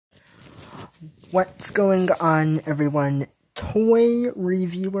What's going on, everyone? Toy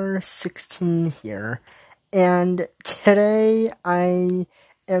Reviewer 16 here, and today I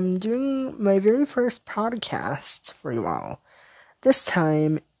am doing my very first podcast for you all. This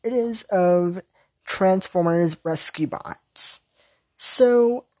time, it is of Transformers Rescue Bots.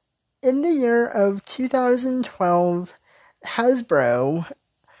 So, in the year of 2012, Hasbro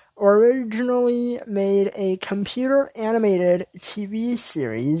originally made a computer-animated TV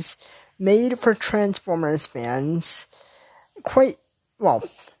series made for Transformers fans, quite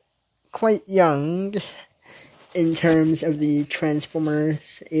young in terms of the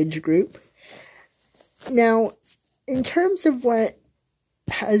Transformers age group. Now, in terms of what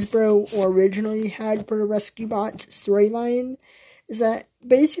Hasbro originally had for the Rescue Bots storyline, is that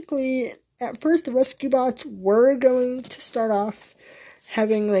basically, at first the Rescue Bots were going to start off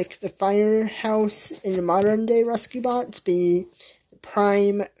having, like, the firehouse in the modern day Rescue Bots be the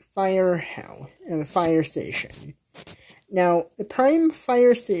Prime Firehouse and Fire Station. Now, the Prime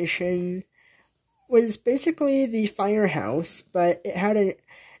Fire Station was basically the firehouse, but it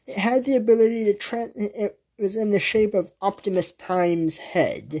had the ability to it was in the shape of Optimus Prime's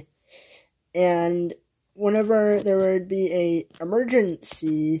head, and whenever there would be a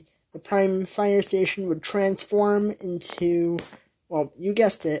emergency, the Prime Fire Station would transform into, well, you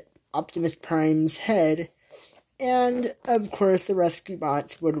guessed it, Optimus Prime's head, and of course the Rescue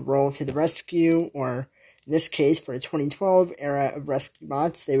Bots would roll to the rescue, or in this case, for the 2012 era of Rescue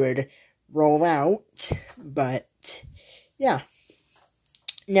Bots, they would roll out, but yeah.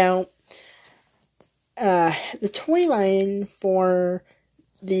 Now, the toy line for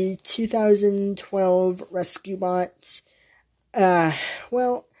the 2012 Rescue Bots,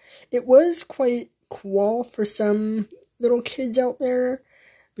 well, it was quite cool for some little kids out there,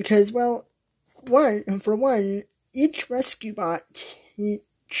 because, well, for one, each Rescue Bot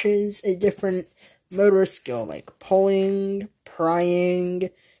teaches a different motor skill, like pulling, prying,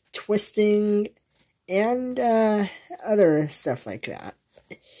 twisting, and other stuff like that.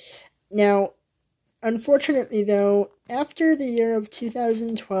 Now, unfortunately though, after the year of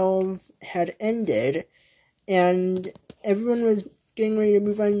 2012 had ended, and everyone was getting ready to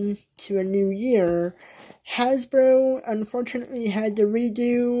move on to a new year, Hasbro unfortunately had to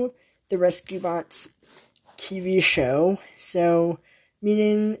redo the Rescue Bots TV show, so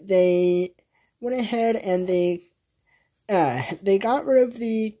meaning they went ahead and they got rid of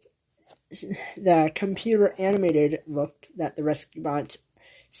the computer animated look that the Rescue Bots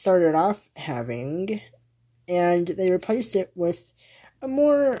started off having, and they replaced it with a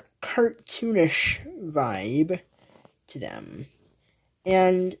more cartoonish vibe to them.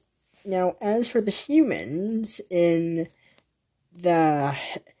 And now, as for the humans in the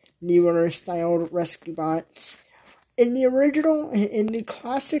newer styled Rescue Bots, in the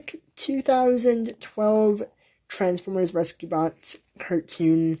classic 2012 Transformers Rescue Bots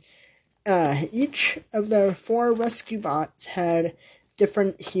cartoon, each of the 4 Rescue Bots had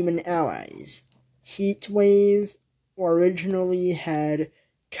different human allies. Heatwave originally had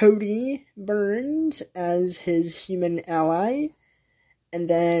Cody Burns as his human ally, and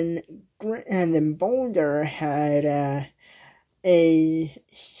then Boulder had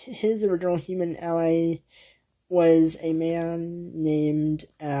his original human ally was a man named,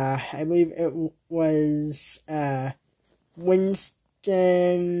 I believe it was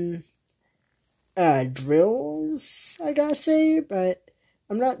Winston Drills, I gotta say, but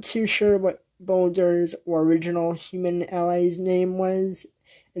I'm not too sure what Boulder's original human ally's name was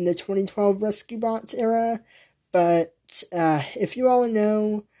in the 2012 Rescue Bots era, but if you all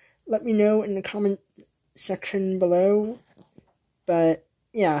know, let me know in the comment section below. But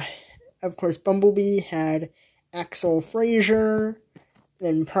yeah, of course, Bumblebee had Axel Frazier,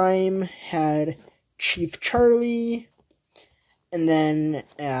 then Prime had Chief Charlie, and then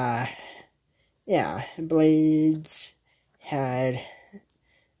Blades had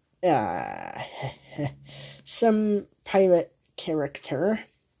some pilot character.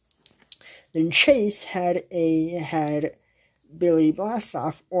 Then Chase had Billy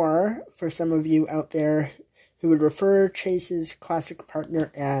Blastoff, or for some of you out there who would refer Chase's classic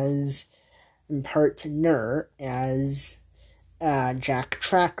partner as, and partner as, Jack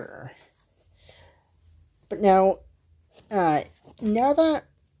Tracker. But now that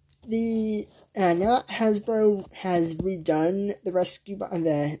Hasbro has redone the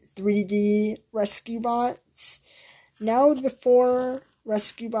the 3D Rescue Bots, now the 4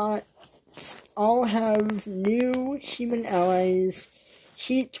 Rescue Bots all have new human allies.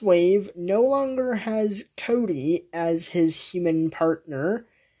 Heatwave no longer has Cody as his human partner.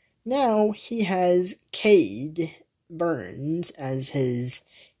 Now he has Cade Burns as his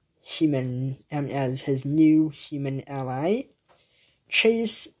as his new human ally.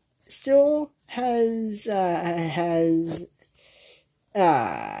 Chase still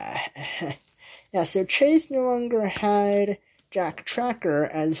so Chase no longer had Jack Tracker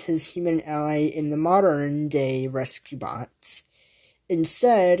as his human ally in the modern day Rescue Bots.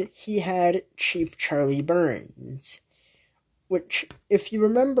 Instead, he had Chief Charlie Burns, which, if you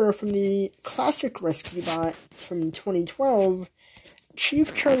remember from the classic Rescue Bots from 2012,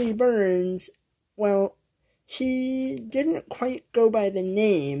 Chief Charlie Burns, well, he didn't quite go by the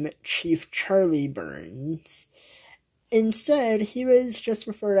name Chief Charlie Burns. Instead, he was just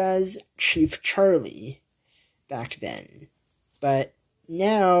referred as Chief Charlie back then. But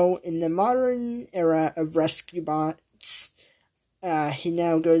now, in the modern era of Rescue Bots, he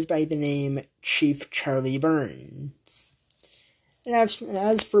now goes by the name Chief Charlie Burns. And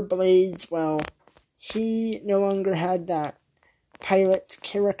as for Blades, well, he no longer had that pilot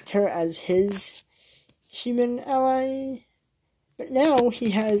character as his human ally, but now he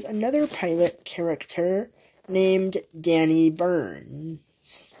has another pilot character named Danny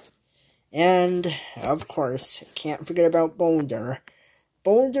Burns. And, of course, can't forget about Boulder.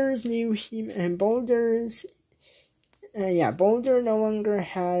 Boulder's new human... Boulder no longer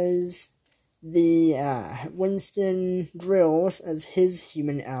has the Winston Drills as his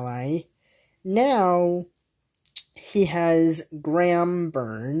human ally. Now, he has Graham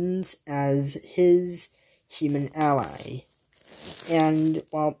Burns as his human ally. And,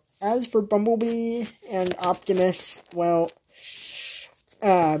 well, as for Bumblebee and Optimus, well,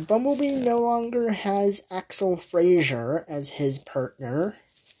 Bumblebee no longer has Axel Frazier as his partner.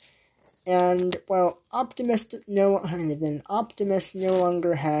 And, well, Optimus no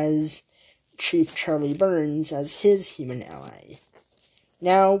longer has Chief Charlie Burns as his human ally.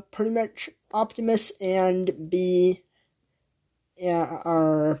 Now, pretty much Optimus and Bee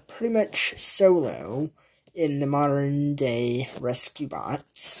are pretty much solo in the modern day Rescue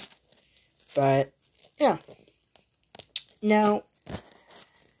Bots. But, yeah. Now,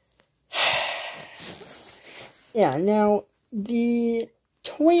 the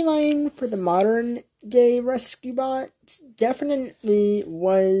toy line for the modern day Rescue Bots definitely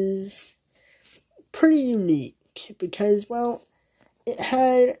was pretty unique because, well, it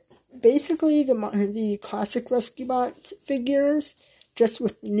had basically the classic Rescue Bots figures, just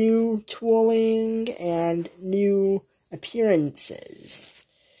with new tooling and new appearances.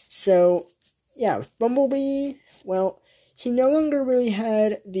 So, yeah, with Bumblebee, well, he no longer really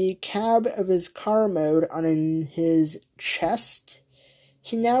had the cab of his car mode on his chest.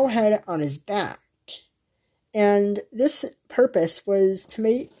 He now had it on his back. And this purpose was to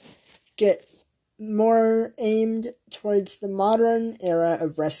make it more aimed towards the modern era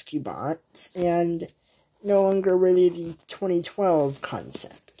of Rescue Bots and no longer really the 2012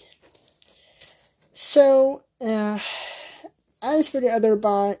 concept. So, as for the other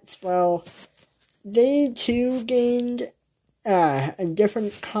bots, well, they too gained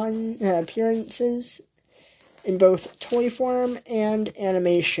different appearances in both toy form and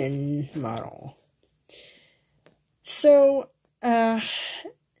animation model. So,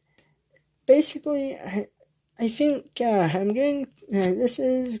 basically, I think this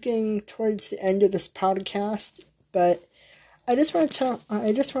is getting towards the end of this podcast, but I just want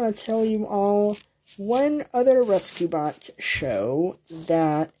to tell you all one other Rescue Bot show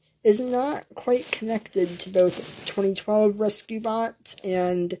that is not quite connected to both 2012 Rescue Bots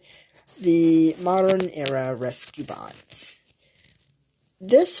and the modern era Rescue Bots.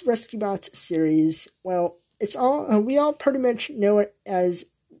 This Rescue Bots series, well, we all pretty much know it as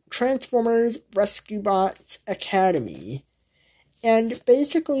Transformers Rescue Bots Academy. And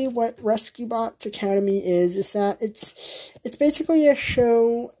basically what Rescue Bots Academy is that it's basically a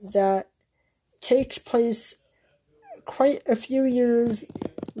show that takes place quite a few years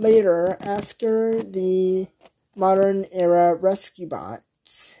later after the modern era Rescue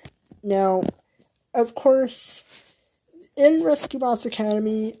Bots. Now, of course, in Rescue Bots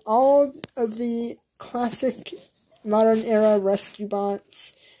Academy, all of the classic modern era Rescue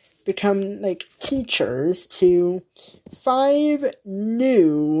Bots become like teachers to 5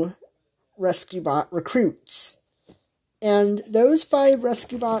 new Rescue Bot recruits. And those 5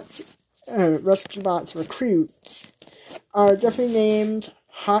 Rescue Bots recruits are definitely named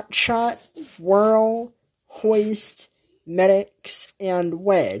Hotshot, Whirl, Hoist, Medics, and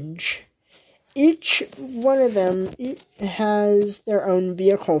Wedge. Each one of them has their own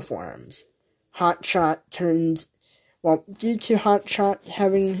vehicle forms. Hotshot due to Hotshot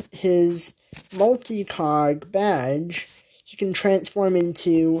having his multi-cog badge, he can transform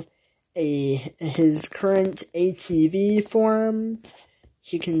into his current ATV form.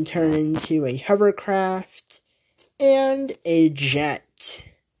 he can turn into a hovercraft and a jet.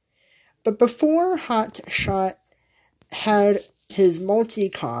 But before Hotshot had his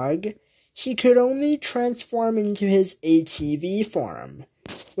multi-cog, he could only transform into his ATV form,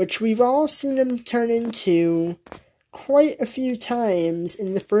 which we've all seen him turn into quite a few times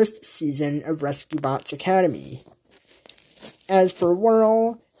in the first season of Rescue Bots Academy. As for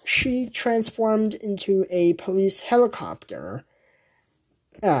Whirl, she transformed into a police helicopter,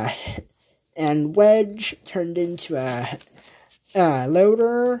 and Wedge turned into a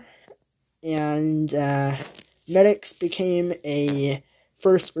loader, and Medics became a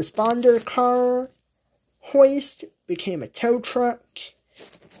first responder car, Hoist became a tow truck,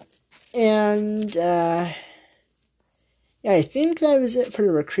 and I think that was it for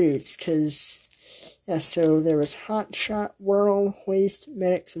the recruits, because, so there was Hotshot, Whirl, Hoist,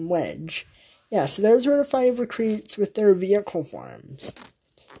 Medics, and Wedge. So those were the 5 recruits with their vehicle forms.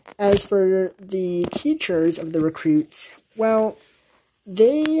 As for the teachers of the recruits, well,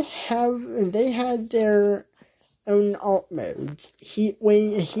 they had their own alt modes. Heat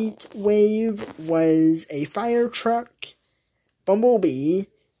Wave was a fire truck. Bumblebee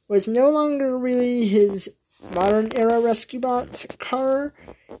was no longer really his modern era rescue bot car.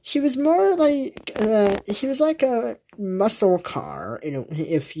 He was more like a muscle car,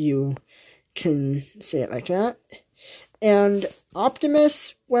 if you can say it like that. And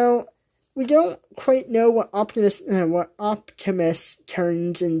Optimus, well, we don't quite know what Optimus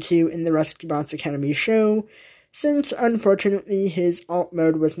turns into in the Rescue Bots Academy show, since unfortunately his alt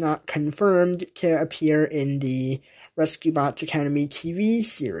mode was not confirmed to appear in the Rescue Bots Academy TV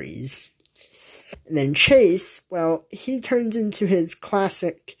series. And then Chase, well, he turns into his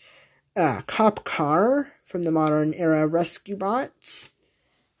classic cop car from the modern era Rescue Bots.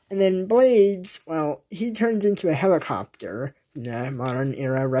 And then Blades, well, he turns into a helicopter from the modern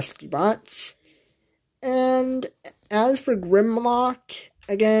era Rescue Bots. And as for Grimlock,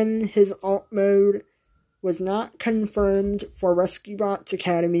 again, his alt mode was not confirmed for Rescue Bots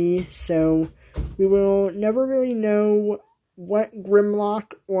Academy, so we will never really know what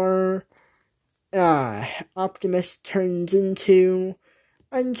Grimlock or Optimus turns into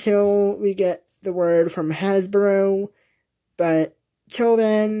until we get the word from Hasbro, but till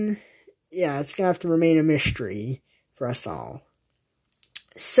then, it's gonna have to remain a mystery for us all.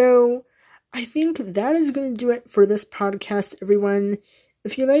 So, I think that is going to do it for this podcast, everyone.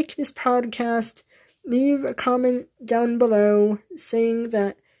 If you like this podcast, leave a comment down below saying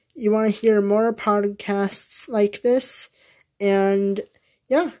that you want to hear more podcasts like this, and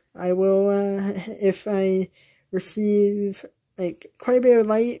I will, if I receive quite a bit of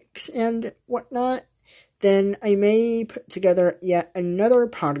likes and whatnot, then I may put together yet another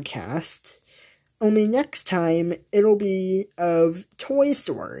podcast, only next time it'll be of Toy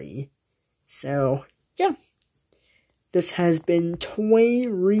Story. So, this has been Toy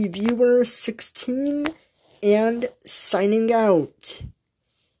Reviewer 16, and signing out.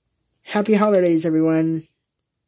 Happy holidays, everyone.